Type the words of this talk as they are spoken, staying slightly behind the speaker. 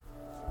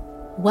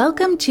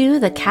Welcome to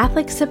the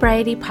Catholic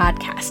Sobriety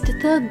Podcast,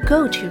 the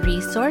go-to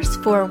resource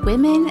for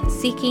women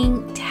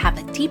seeking to have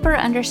a deeper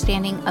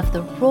understanding of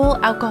the role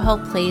alcohol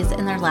plays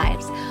in their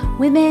lives.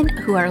 Women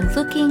who are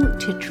looking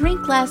to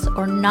drink less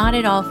or not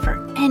at all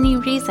for any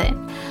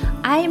reason.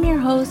 I am your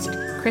host,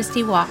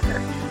 Christy Walker.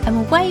 I'm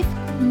a wife,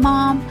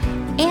 mom,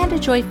 and a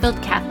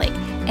joy-filled Catholic,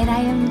 and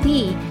I am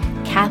the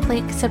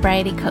Catholic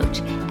Sobriety Coach,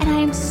 and I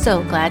am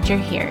so glad you're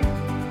here.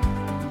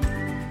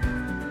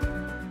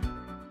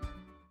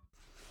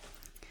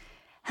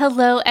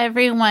 Hello,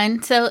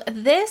 everyone. So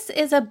this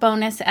is a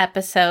bonus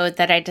episode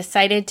that I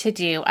decided to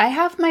do. I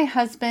have my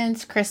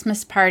husband's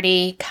Christmas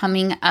party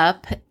coming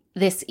up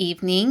this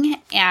evening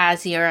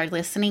as you're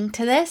listening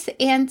to this.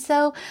 And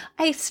so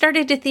I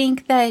started to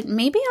think that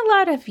maybe a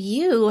lot of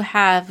you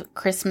have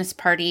Christmas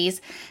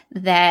parties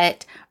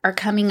that are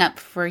coming up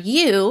for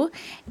you.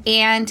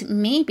 And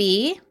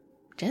maybe,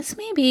 just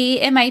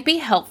maybe, it might be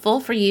helpful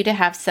for you to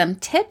have some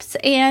tips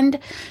and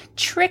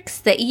tricks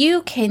that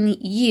you can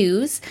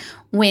use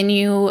when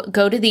you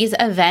go to these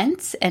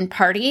events and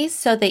parties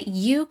so that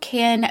you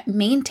can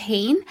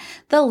maintain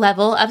the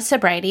level of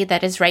sobriety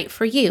that is right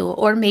for you.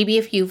 Or maybe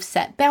if you've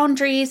set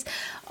boundaries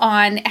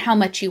on how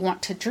much you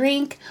want to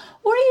drink,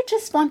 or you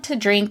just want to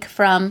drink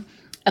from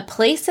a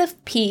place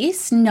of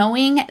peace,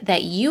 knowing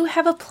that you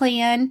have a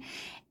plan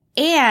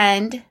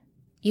and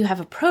you have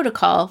a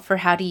protocol for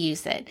how to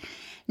use it.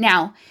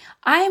 Now,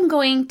 I am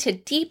going to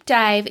deep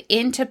dive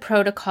into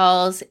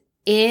protocols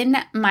in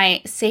my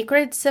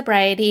Sacred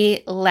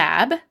Sobriety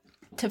Lab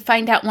to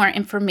find out more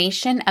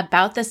information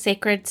about the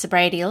Sacred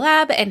Sobriety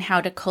Lab and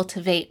how to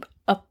cultivate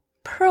a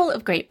pearl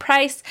of great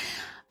price.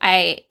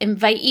 I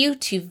invite you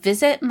to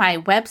visit my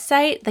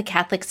website,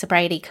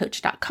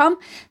 thecatholicsobrietycoach.com.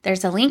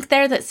 There's a link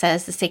there that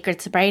says the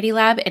Sacred Sobriety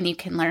Lab, and you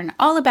can learn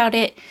all about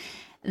it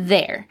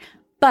there.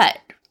 But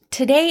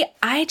today,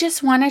 I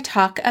just want to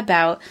talk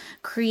about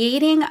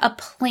creating a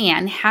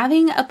plan,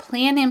 having a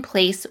plan in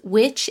place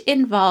which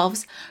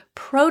involves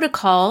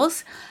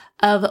protocols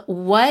of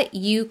what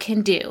you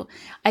can do.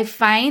 I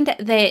find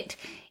that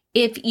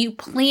if you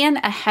plan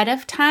ahead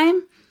of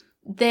time,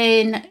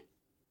 then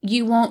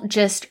you won't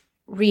just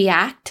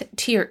react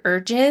to your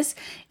urges.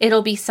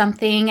 It'll be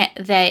something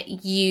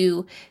that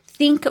you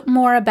think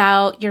more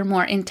about, you're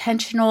more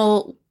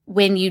intentional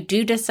when you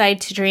do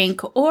decide to drink,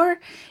 or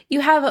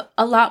you have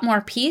a lot more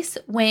peace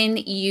when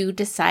you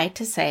decide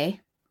to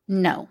say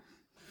no.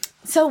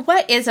 So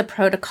what is a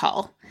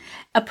protocol?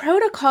 A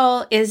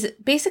protocol is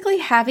basically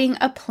having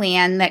a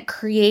plan that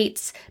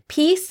creates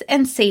peace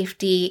and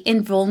safety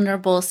in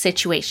vulnerable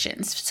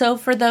situations. So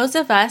for those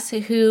of us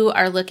who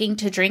are looking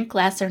to drink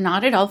less or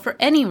not at all for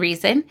any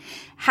reason,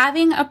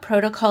 having a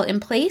protocol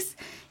in place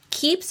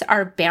keeps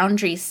our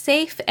boundaries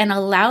safe and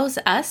allows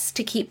us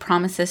to keep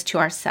promises to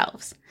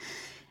ourselves.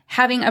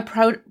 Having a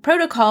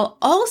protocol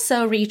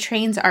also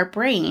retrains our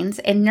brains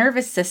and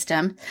nervous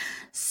system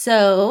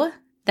so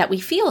that we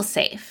feel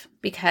safe.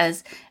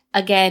 Because,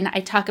 again,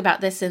 I talk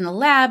about this in the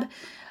lab.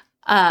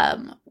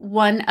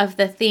 One of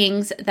the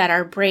things that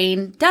our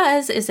brain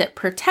does is it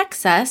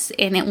protects us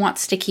and it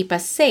wants to keep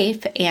us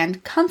safe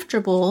and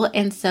comfortable.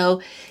 And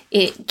so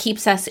it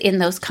keeps us in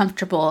those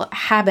comfortable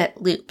habit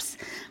loops.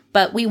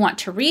 But we want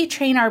to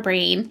retrain our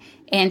brain.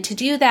 And to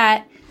do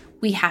that,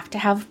 we have to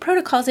have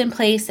protocols in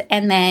place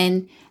and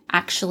then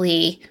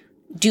actually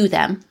do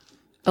them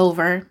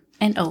over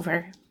and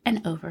over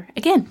and over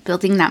again,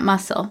 building that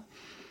muscle.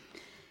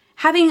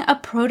 Having a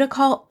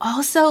protocol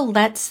also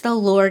lets the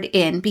Lord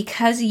in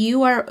because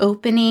you are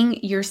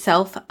opening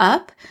yourself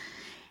up.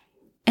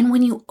 And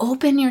when you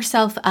open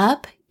yourself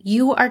up,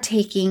 you are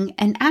taking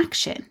an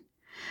action.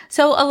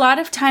 So a lot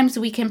of times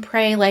we can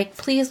pray like,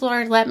 please,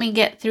 Lord, let me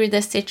get through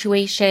this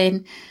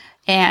situation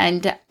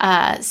and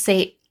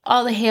say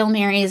all the Hail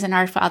Marys and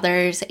Our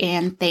Fathers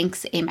and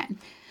thanks, amen.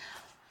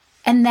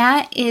 And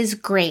that is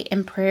great.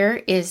 And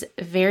prayer is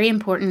very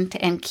important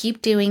and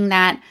keep doing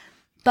that.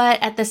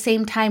 But at the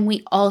same time,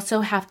 we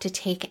also have to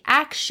take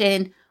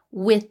action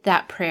with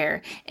that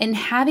prayer. And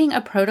having a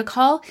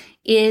protocol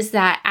is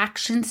that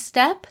action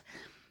step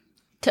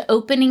to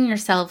opening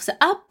yourselves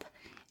up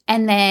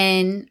and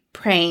then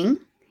praying.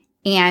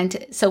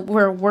 And so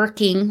we're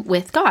working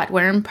with God.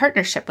 We're in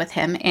partnership with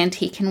Him, and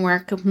He can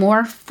work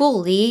more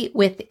fully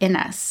within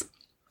us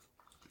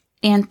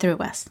and through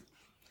us.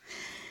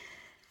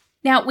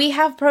 Now, we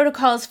have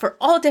protocols for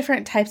all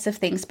different types of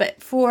things,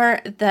 but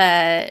for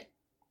the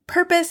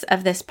purpose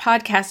of this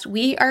podcast,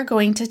 we are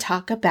going to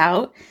talk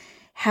about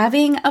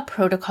having a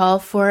protocol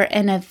for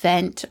an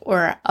event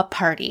or a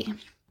party.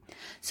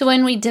 So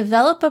when we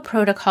develop a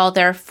protocol,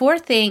 there are 4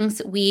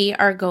 things we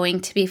are going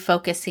to be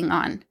focusing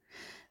on.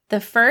 The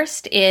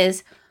first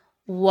is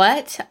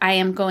what I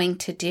am going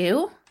to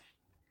do.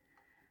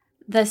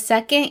 The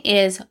second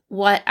is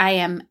what I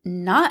am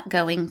not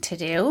going to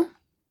do.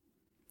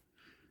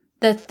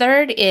 The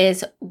third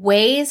is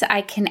ways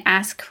I can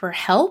ask for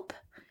help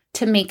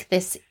to make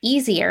this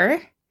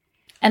easier.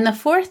 And the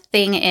fourth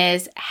thing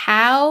is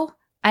how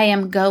I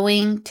am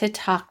going to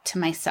talk to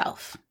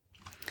myself.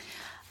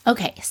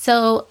 Okay,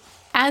 so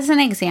As an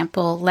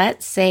example,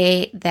 let's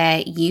say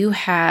that you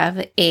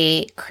have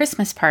a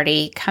Christmas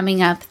party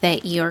coming up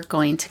that you're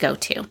going to go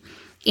to,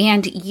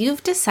 and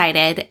you've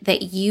decided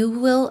that you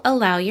will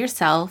allow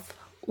yourself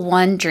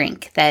one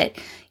drink, that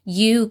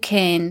you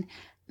can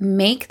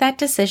make that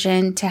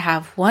decision to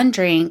have one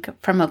drink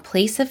from a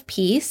place of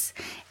peace,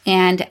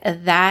 and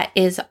that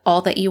is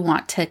all that you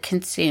want to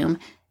consume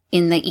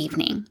in the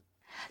evening.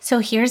 So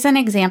here's an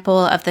example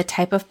of the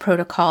type of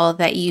protocol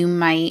that you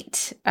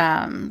might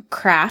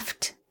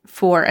craft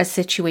for a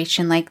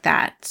situation like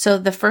that. So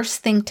the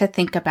first thing to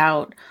think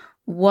about,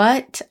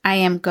 what I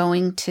am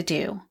going to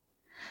do.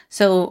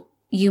 So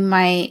you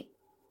might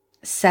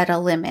set a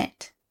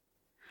limit.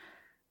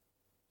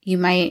 You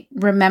might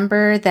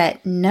remember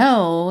that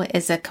no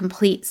is a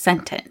complete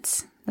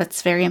sentence.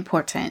 That's very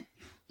important.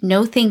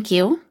 No, thank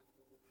you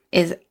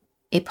is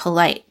a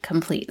polite,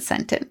 complete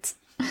sentence.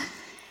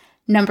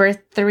 Number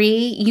 3,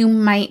 you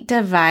might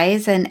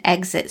devise an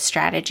exit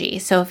strategy.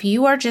 So if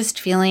you are just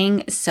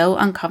feeling so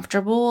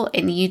uncomfortable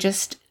and you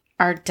just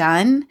are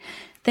done,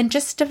 then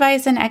just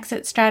devise an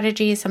exit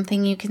strategy,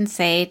 something you can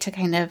say to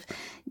kind of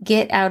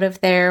get out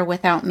of there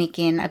without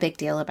making a big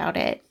deal about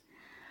it.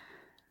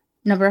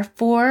 Number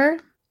 4,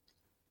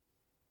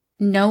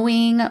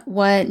 knowing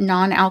what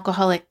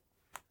non-alcoholic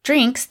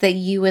drinks that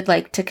you would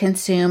like to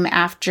consume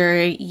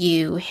after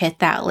you hit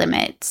that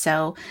limit.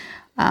 So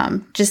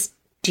just,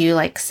 do you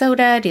like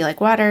soda? Do you like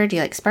water? Do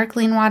you like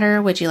sparkling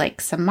water? Would you like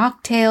some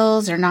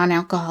mocktails or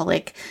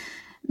non-alcoholic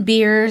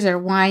beers or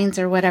wines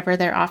or whatever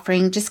they're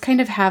offering? Just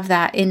kind of have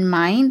that in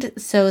mind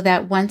so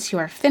that once you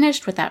are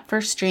finished with that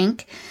first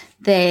drink,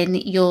 then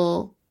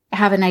you'll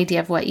have an idea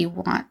of what you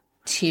want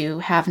to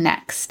have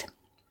next.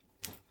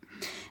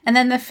 And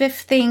then the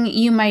 5th thing,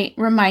 you might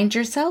remind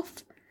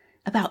yourself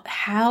about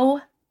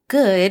how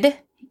good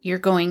you're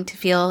going to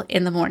feel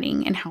in the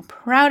morning and how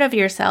proud of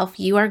yourself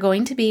you are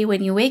going to be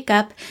when you wake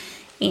up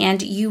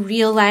and you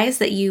realize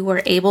that you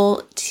were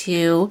able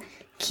to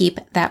keep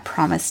that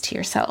promise to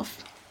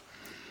yourself.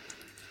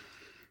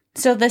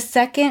 So the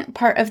second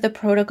part of the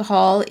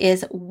protocol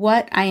is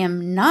what I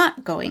am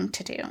not going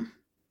to do.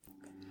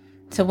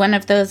 So one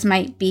of those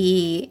might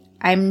be,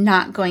 I'm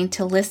not going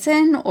to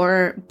listen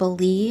or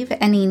believe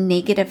any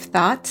negative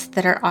thoughts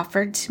that are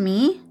offered to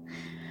me.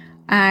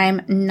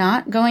 I'm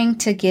not going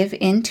to give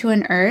in to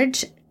an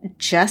urge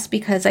just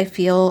because I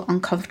feel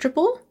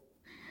uncomfortable.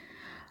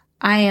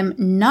 I am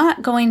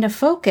not going to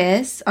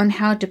focus on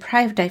how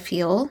deprived I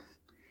feel.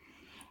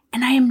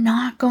 And I am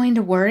not going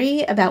to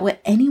worry about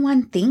what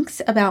anyone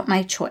thinks about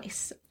my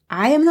choice.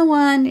 I am the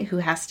one who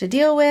has to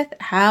deal with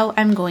how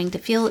I'm going to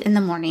feel in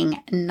the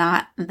morning,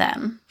 not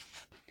them.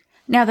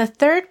 Now, the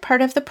third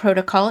part of the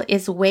protocol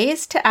is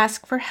ways to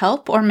ask for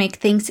help or make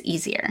things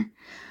easier.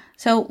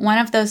 So one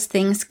of those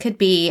things could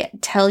be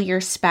tell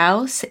your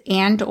spouse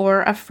and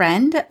or a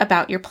friend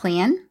about your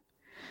plan.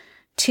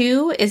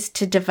 2 is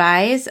to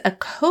devise a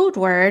code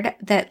word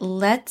that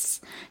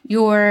lets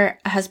your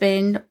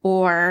husband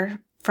or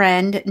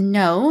friend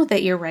know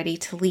that you're ready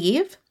to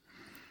leave.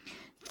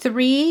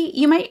 3,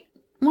 you might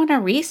want to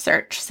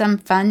research some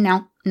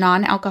fun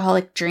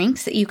non-alcoholic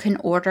drinks that you can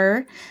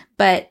order,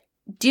 but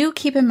do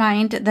keep in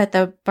mind that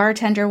the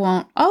bartender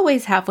won't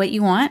always have what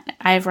you want.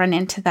 I've run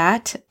into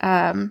that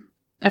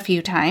a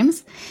few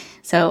times.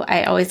 So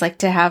I always like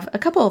to have a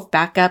couple of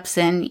backups,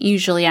 and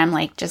usually I'm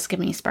like, just give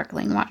me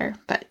sparkling water,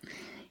 but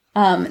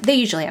they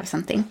usually have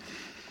something.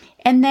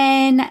 And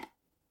then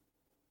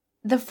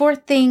the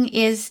 4th thing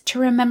is to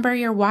remember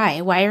your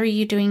why. Why are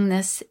you doing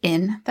this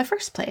in the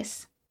first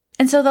place?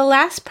 And so the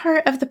last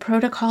part of the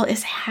protocol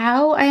is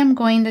how I am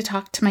going to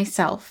talk to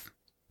myself.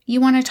 You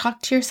want to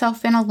talk to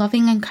yourself in a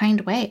loving and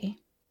kind way.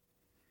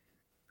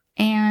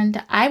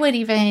 And I would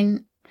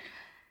even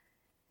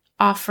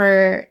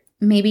offer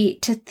maybe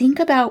to think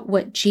about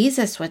what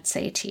Jesus would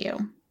say to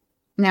you.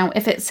 Now,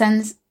 if it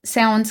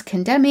sounds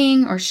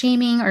condemning or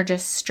shaming or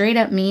just straight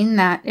up mean,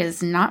 that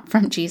is not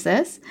from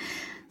Jesus.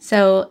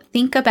 So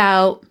think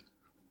about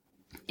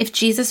if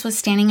Jesus was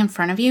standing in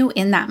front of you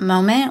in that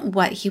moment,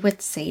 what he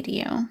would say to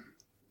you.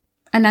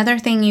 Another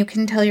thing you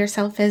can tell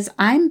yourself is,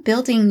 I'm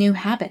building new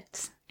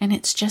habits and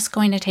it's just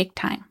going to take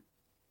time.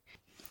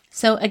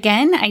 So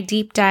again, I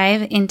deep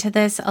dive into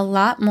this a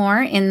lot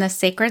more in the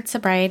Sacred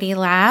Sobriety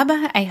Lab.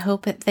 I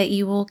hope that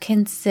you will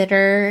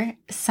consider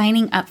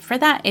signing up for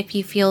that if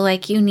you feel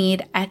like you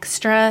need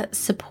extra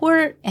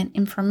support and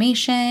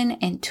information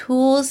and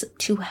tools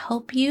to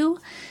help you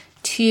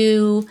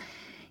to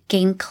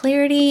gain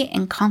clarity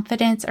and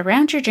confidence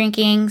around your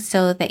drinking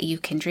so that you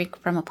can drink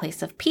from a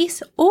place of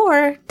peace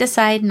or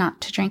decide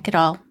not to drink at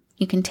all.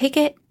 You can take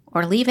it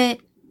or leave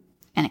it,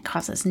 and it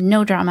causes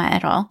no drama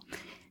at all.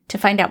 To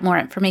find out more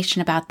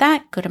information about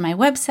that, go to my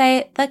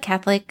website, The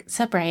Catholic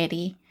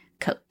Sobriety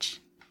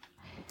Coach.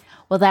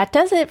 Well, that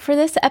does it for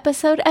this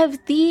episode of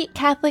the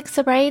Catholic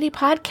Sobriety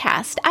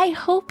Podcast. I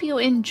hope you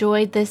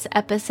enjoyed this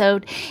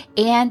episode,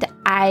 and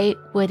I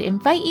would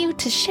invite you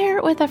to share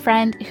it with a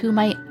friend who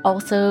might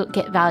also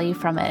get value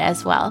from it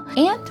as well.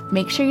 And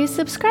make sure you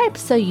subscribe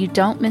so you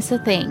don't miss a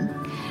thing.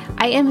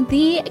 I am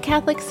the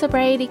Catholic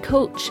Sobriety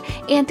Coach,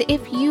 and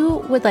if you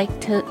would like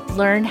to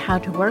learn how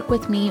to work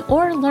with me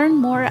or learn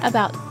more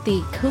about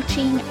the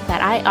coaching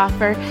that I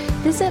offer,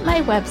 visit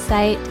my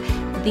website,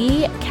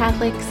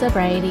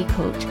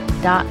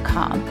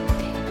 thecatholicsobrietycoach.com.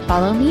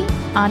 Follow me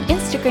on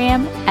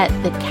Instagram at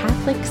the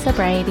Catholic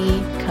Sobriety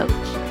Coach.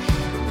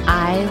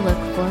 I look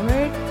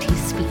forward to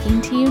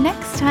speaking to you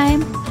next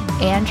time.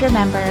 And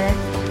remember,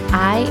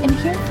 I am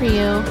here for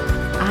you.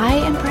 I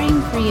am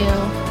praying for you.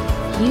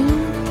 You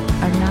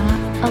are not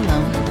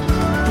alone.